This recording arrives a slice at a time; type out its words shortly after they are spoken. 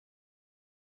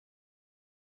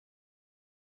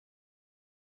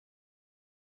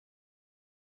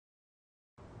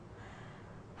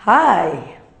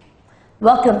Hi,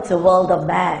 welcome to World of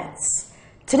Maths.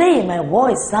 Today my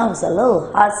voice sounds a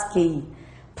little husky.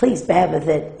 Please bear with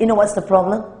it. You know what's the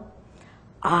problem?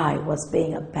 I was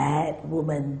being a bad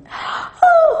woman.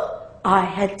 Oh, I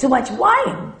had too much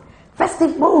wine.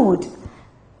 Festive mood.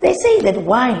 They say that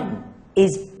wine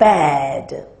is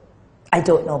bad. I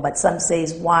don't know, but some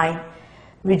say wine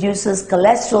reduces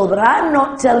cholesterol, but I'm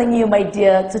not telling you, my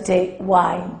dear, to take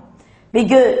wine. Be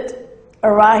good,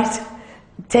 all right?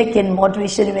 Take in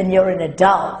moderation when you're an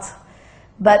adult.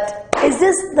 But is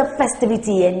this the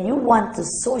festivity and you want to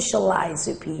socialize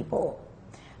with people?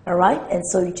 All right? And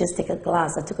so you just take a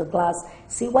glass. I took a glass.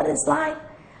 See what it's like?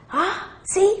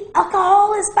 See,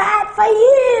 alcohol is bad for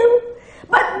you.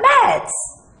 But maths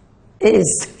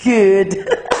is good.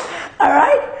 All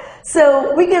right?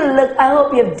 So we're going to look. I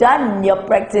hope you've done your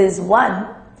practice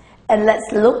 1. And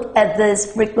let's look at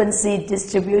this frequency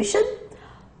distribution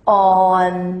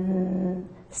on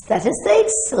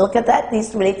statistics. Look at that,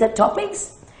 these related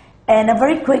topics. And a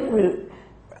very quick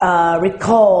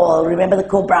recall. Remember the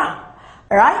cobra.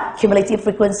 All right? Cumulative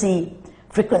frequency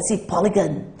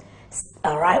polygon.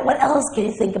 All right? What else can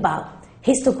you think about?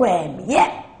 Histogram.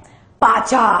 Yeah. Bar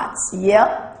charts.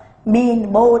 Yep. Mean,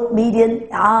 mode, median.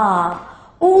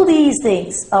 All these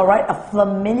things, all right, are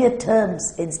familiar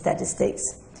terms in statistics.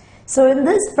 So in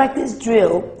this practice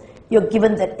drill, you're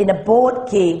given that in a board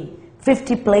game,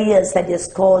 50 players had their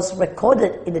scores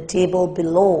recorded in the table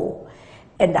below,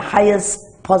 and the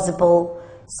highest possible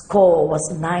score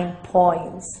was 9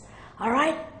 points. All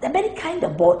right, there are many kinds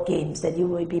of board games that you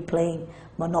will be playing,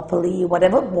 Monopoly,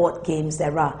 whatever board games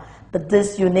there are, but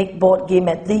this unique board game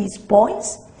at these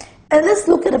points. And let's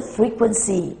look at the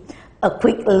frequency. A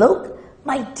quick look.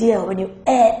 My dear, when you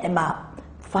add them up,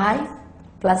 5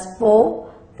 plus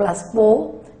 4 plus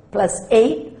 4 plus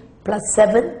 8 plus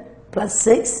 7 plus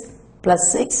 6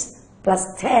 plus 6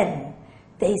 plus 10,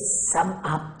 they sum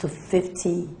up to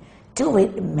 50. Do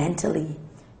it mentally.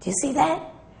 Do you see that?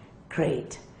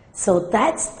 Great. So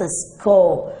that's the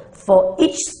score. For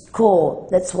each score,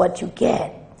 that's what you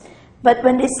get. But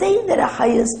when they say that the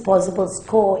highest possible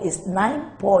score is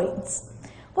 9 points,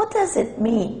 what does it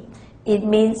mean? It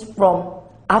means from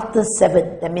after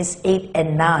 7, that means 8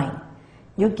 and 9,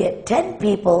 you get 10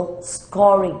 people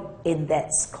scoring in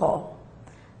that score.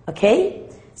 Okay?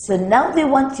 So now they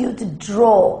want you to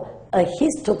draw a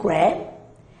histogram.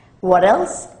 What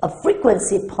else? A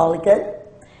frequency polygon.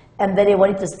 And then they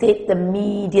want you to state the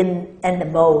median and the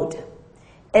mode.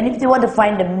 And if you want to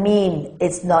find the mean,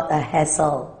 it's not a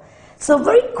hassle. So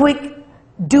very quick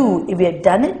do if you've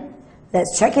done it.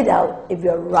 Let's check it out if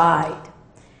you're right.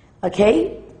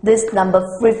 Okay? This number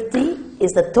 50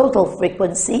 is the total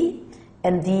frequency,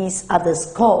 and these are the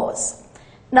scores.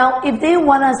 Now, if they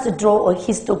want us to draw a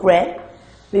histogram,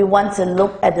 we want to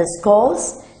look at the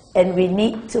scores, and we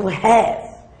need to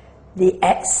have the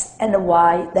x and the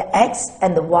y, the x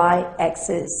and the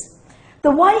y-axis. The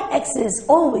y-axis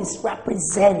always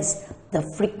represents the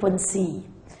frequency,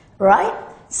 right?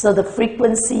 So the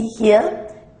frequency here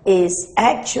is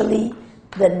actually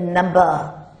the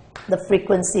number, the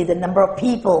frequency, the number of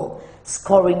people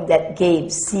scoring that game,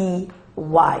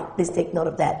 CY. Please take note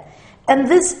of that. And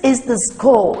this is the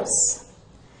scores.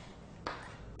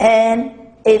 And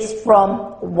it's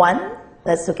from 1,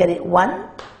 let's look at it, 1,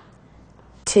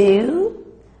 2,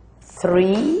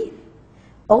 3,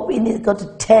 oh, we need to go to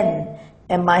 10.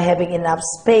 Am I having enough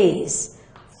space?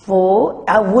 4,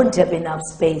 I wouldn't have enough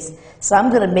space. So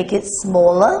I'm going to make it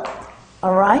smaller.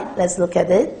 All right, let's look at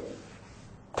it.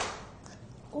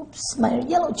 Oops, my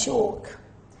yellow chalk.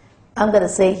 I'm going to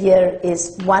say here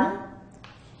is 1,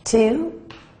 2,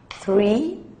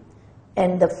 3,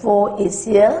 and the 4 is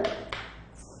here.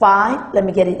 5, let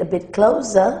me get it a bit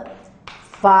closer.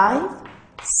 5,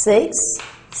 6,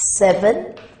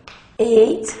 7,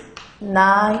 8,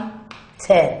 9,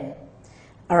 10.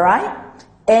 All right?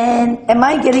 And am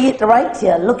I getting it right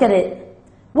here? Look at it.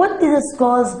 What did the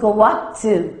scores go up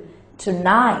to? To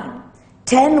 9.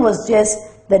 10 was just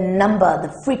the number, the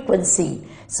frequency.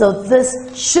 So this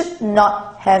should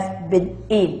not have been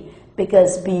in,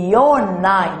 because beyond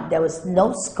 9, there was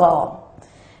no score.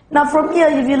 Now from here,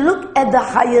 if you look at the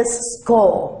highest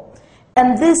score,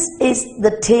 and this is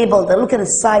the table, look at the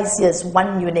size here is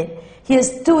 1 unit.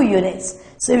 Here's 2 units.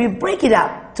 So if you break it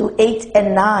up to 8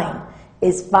 and 9,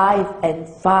 it's 5 and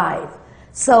 5.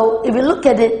 So if you look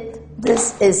at it,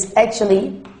 this is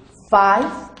actually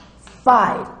 5,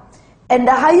 5. And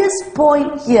the highest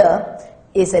point here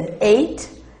is an 8,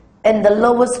 and the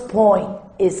lowest point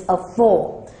is a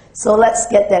 4. So let's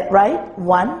get that right.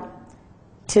 1,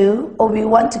 2, or we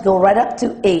want to go right up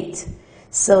to 8.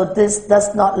 So this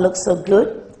does not look so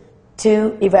good.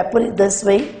 2, if I put it this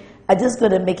way, I'm just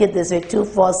going to make it this way, 2,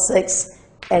 4, 6,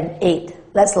 and 8.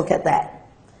 Let's look at that.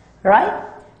 Right?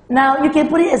 Now, you can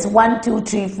put it as 1, 2,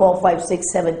 3, 4, 5,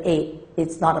 6, 7, 8.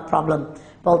 It's not a problem.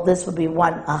 Well, this would be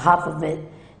a half of it.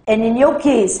 And in your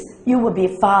case, you will be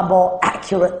far more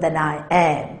accurate than I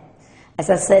am. As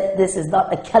I said, this is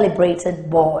not a calibrated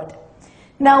board.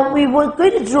 Now, we were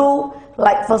going to draw,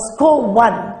 like for score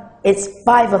 1, it's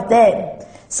 5 of them.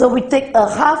 So we take a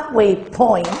halfway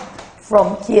point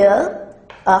from here,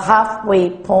 a halfway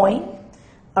point,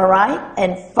 all right?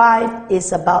 And 5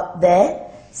 is about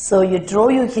there. So you draw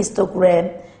your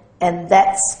histogram, and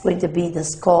that's going to be the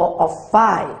score of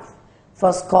 5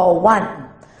 for score 1.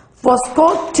 For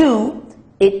score 2,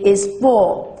 it is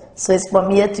 4. So it's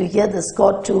from here to here, the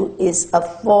score 2 is a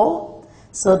 4.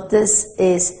 So this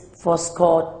is for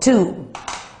score 2.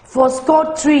 For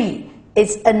score 3,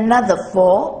 it's another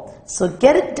 4. So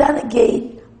get it done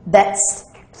again, that's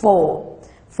 4.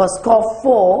 For score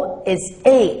 4, it's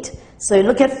 8. So you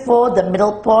look at 4, the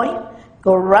middle point,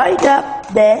 go right up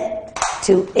there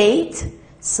to 8.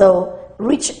 So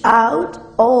reach out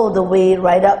all the way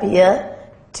right up here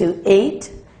to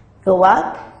 8. Go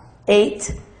up,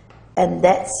 8, and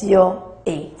that's your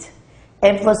 8.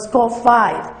 And for score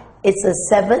 5, it's a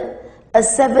 7. A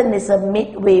 7 is a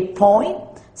midway point.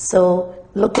 So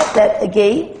look at that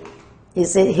again. You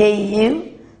say, hey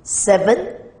you,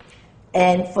 7.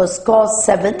 And for score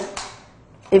 7,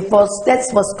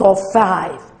 that's for score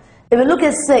 5. If you look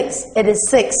at 6, it is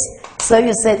 6. So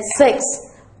you said 6.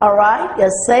 All right, you're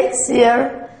 6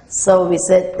 here. So we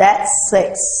said that's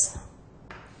 6.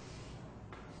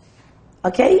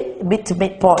 Okay, mid to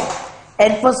midpoint.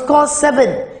 And for score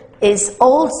 7 is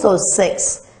also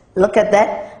 6. Look at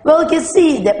that. Well, you can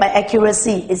see that my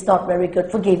accuracy is not very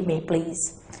good. Forgive me,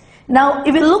 please. Now,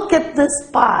 if you look at this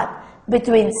part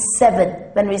between 7,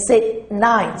 when we say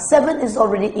 9, 7 is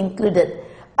already included.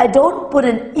 I don't put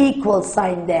an equal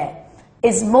sign there.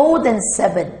 It's more than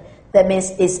 7. That means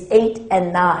it's 8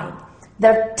 and 9.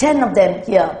 There are 10 of them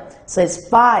here. So it's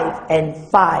 5 and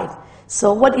 5.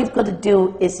 So what you've got to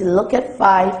do is you look at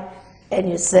 5 and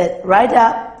you set right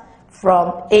up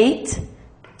from 8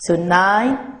 to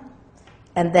 9,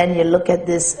 and then you look at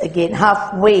this again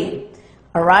halfway,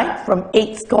 all right, from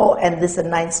 8 score, and this is a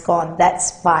 9 score, and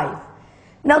that's 5.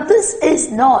 Now this is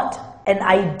not an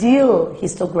ideal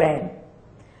histogram,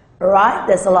 all right?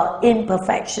 There's a lot of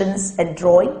imperfections and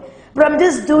drawing, but I'm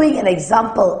just doing an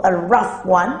example, a rough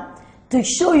one, to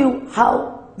show you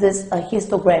how this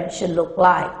histogram should look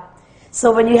like. So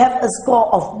when you have a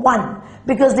score of 1,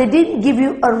 because they didn't give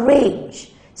you a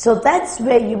range, so that's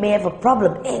where you may have a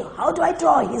problem. Hey, how do I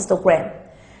draw a histogram?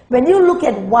 When you look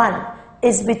at 1,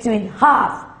 it's between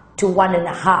half to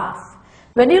 1.5.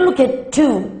 When you look at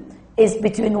 2, it's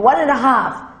between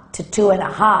 1.5 to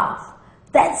 2.5.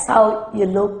 That's how you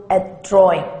look at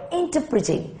drawing,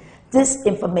 interpreting this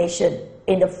information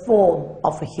in the form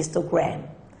of a histogram.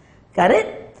 Got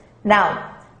it?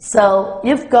 Now, so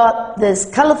you've got this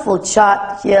colorful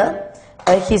chart here,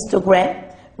 a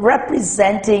histogram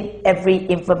representing every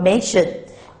information.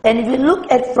 And if you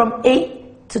look at from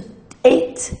 8 to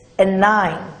 8 and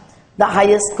 9, the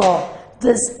highest score,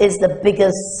 this is the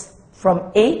biggest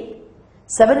from 8,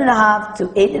 7.5 to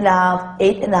 8.5,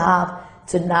 8.5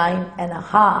 to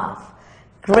 9.5.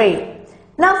 Great.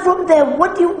 Now from there,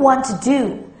 what do you want to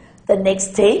do? The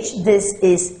next stage, this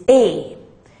is A.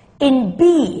 In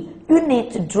B, you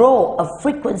need to draw a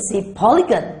frequency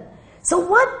polygon. So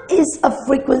what is a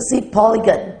frequency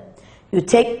polygon? You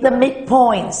take the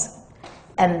midpoints,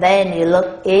 and then you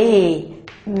look A,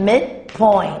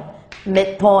 midpoint,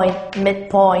 midpoint,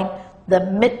 midpoint.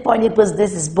 The midpoint, because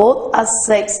this is both are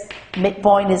 6,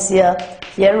 midpoint is here,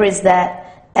 here is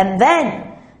that. And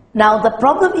then, now the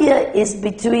problem here is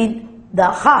between the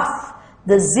half,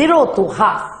 the 0 to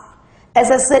half.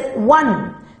 As I said,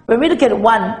 1, when we look at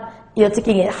 1, you're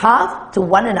taking it half to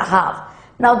 1.5.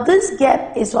 Now this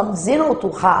gap is from 0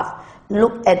 to half.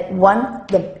 Look at 1,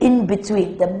 the in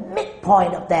between, the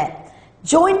midpoint of that.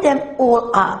 Join them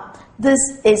all up. This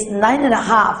is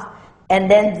 9.5, and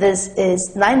then this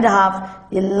is 9.5.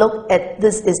 You look at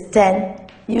this is 10.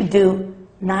 You do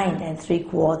 9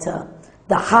 3/4.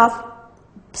 The half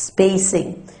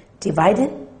spacing divided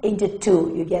into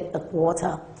 2, you get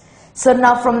 1/4. So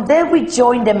now from there we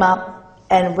join them up,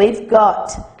 and we've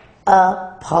got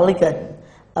a polygon,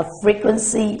 a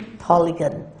frequency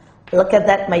polygon. Look at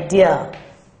that, my dear.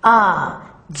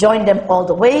 Join them all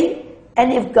the way,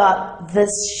 and you've got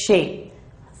this shape.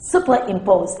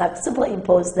 Superimpose, I've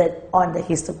superimposed it on the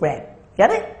histogram.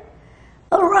 Got it?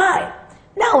 All right.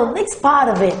 Now, next part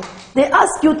of it, they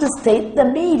ask you to state the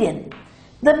median.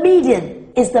 The median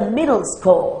is the middle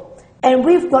score, and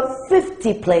we've got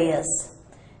 50 players,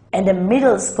 and the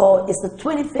middle score is the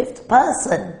 25th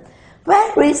person.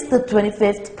 Where is the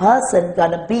 25th person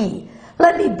gonna be?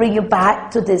 Let me bring you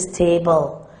back to this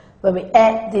table. When we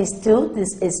add these two,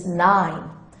 this is 9.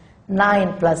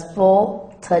 9 plus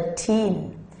 4,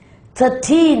 13.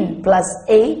 13 plus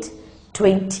 8,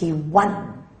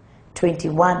 21.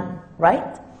 21,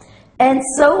 right? And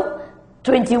so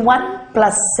 21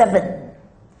 plus 7.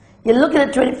 You look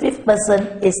at the 25th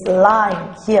person is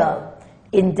lying here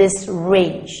in this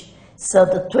range. So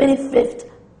the 25th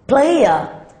player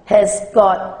has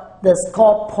got the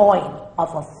score point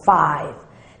of a 5.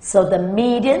 So the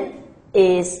median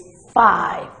is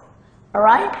 5.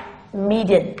 Alright?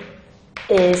 Median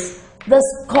is the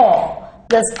score.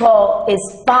 The score is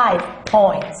 5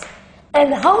 points.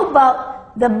 And how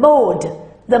about the mode?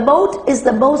 The mode is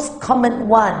the most common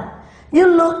one. You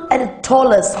look at the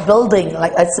tallest building,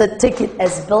 like I said, take it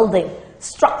as building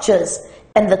structures,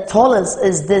 and the tallest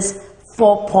is this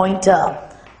 4-pointer.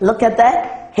 Look at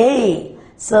that. Hey,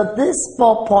 so this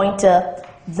 4-pointer,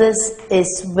 this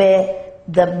is where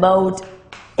the mode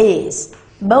is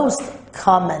most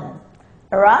common.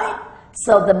 Alright?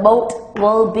 So the mode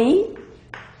will be,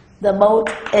 the mode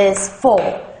is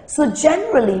 4. So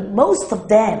generally, most of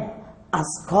them are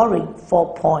scoring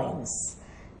 4 points.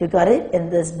 You got it in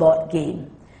this board game,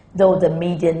 though the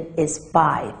median is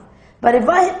 5. But if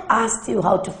I had asked you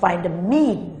how to find the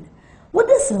mean, what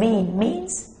does mean?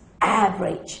 Means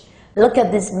average. Look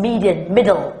at this median,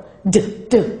 middle,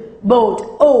 mode,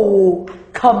 O,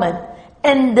 common,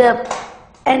 and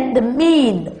the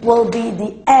mean will be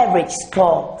the average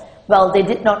score. Well, they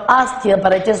did not ask here,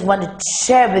 but I just want to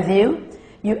share with you.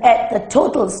 You add the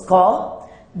total score,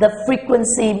 the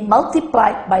frequency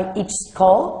multiplied by each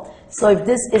score. So if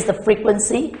this is the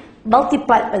frequency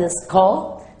multiplied by the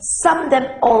score, sum them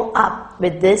all up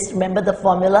with this. Remember the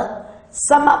formula?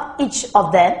 Sum up each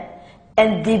of them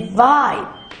and divide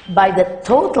by the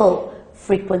total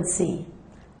frequency.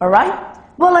 Alright?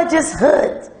 Well, I just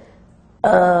heard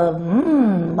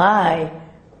my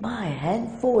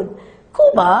handphone.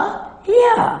 Kumar,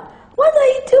 yeah, what are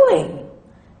you doing?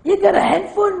 You got a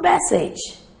handphone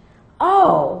message.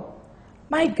 Oh,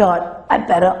 my God, I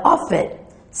better off it.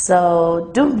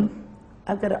 So,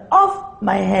 I'm gonna off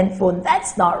my handphone.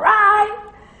 That's not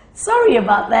right. Sorry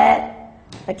about that.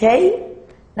 Okay?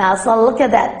 Now, so look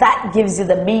at that. That gives you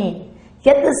the mean.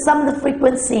 Get the sum of the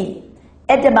frequency.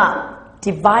 Add them up.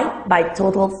 Divide by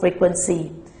total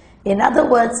frequency. In other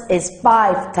words, it's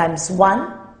 5 times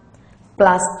 1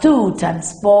 plus 2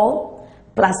 times 4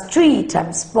 plus 3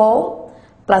 times 4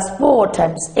 plus 4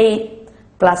 times 8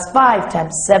 plus 5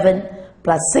 times 7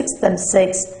 plus 6 times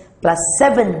 6 plus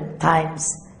 7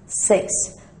 times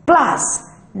 6 plus,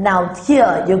 now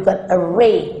here you've got a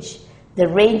range. The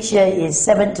range here is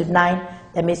 7 to 9.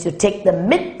 That means you take the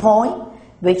midpoint,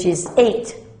 which is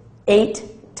 8.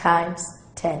 8 times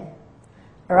 10.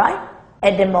 Alright?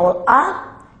 Add them all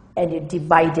up and you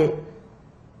divide it.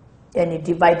 And you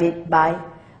divide it by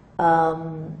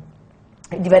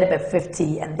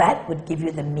 50, and that would give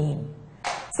you the mean.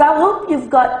 So I hope you've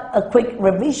got a quick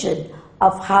revision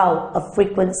of how a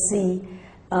frequency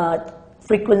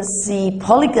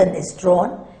polygon is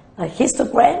drawn, a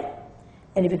histogram,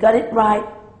 and if you got it right,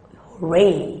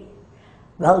 hooray,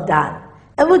 well done.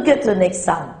 And we'll get to the next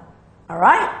sum. All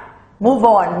right, move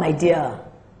on, my dear.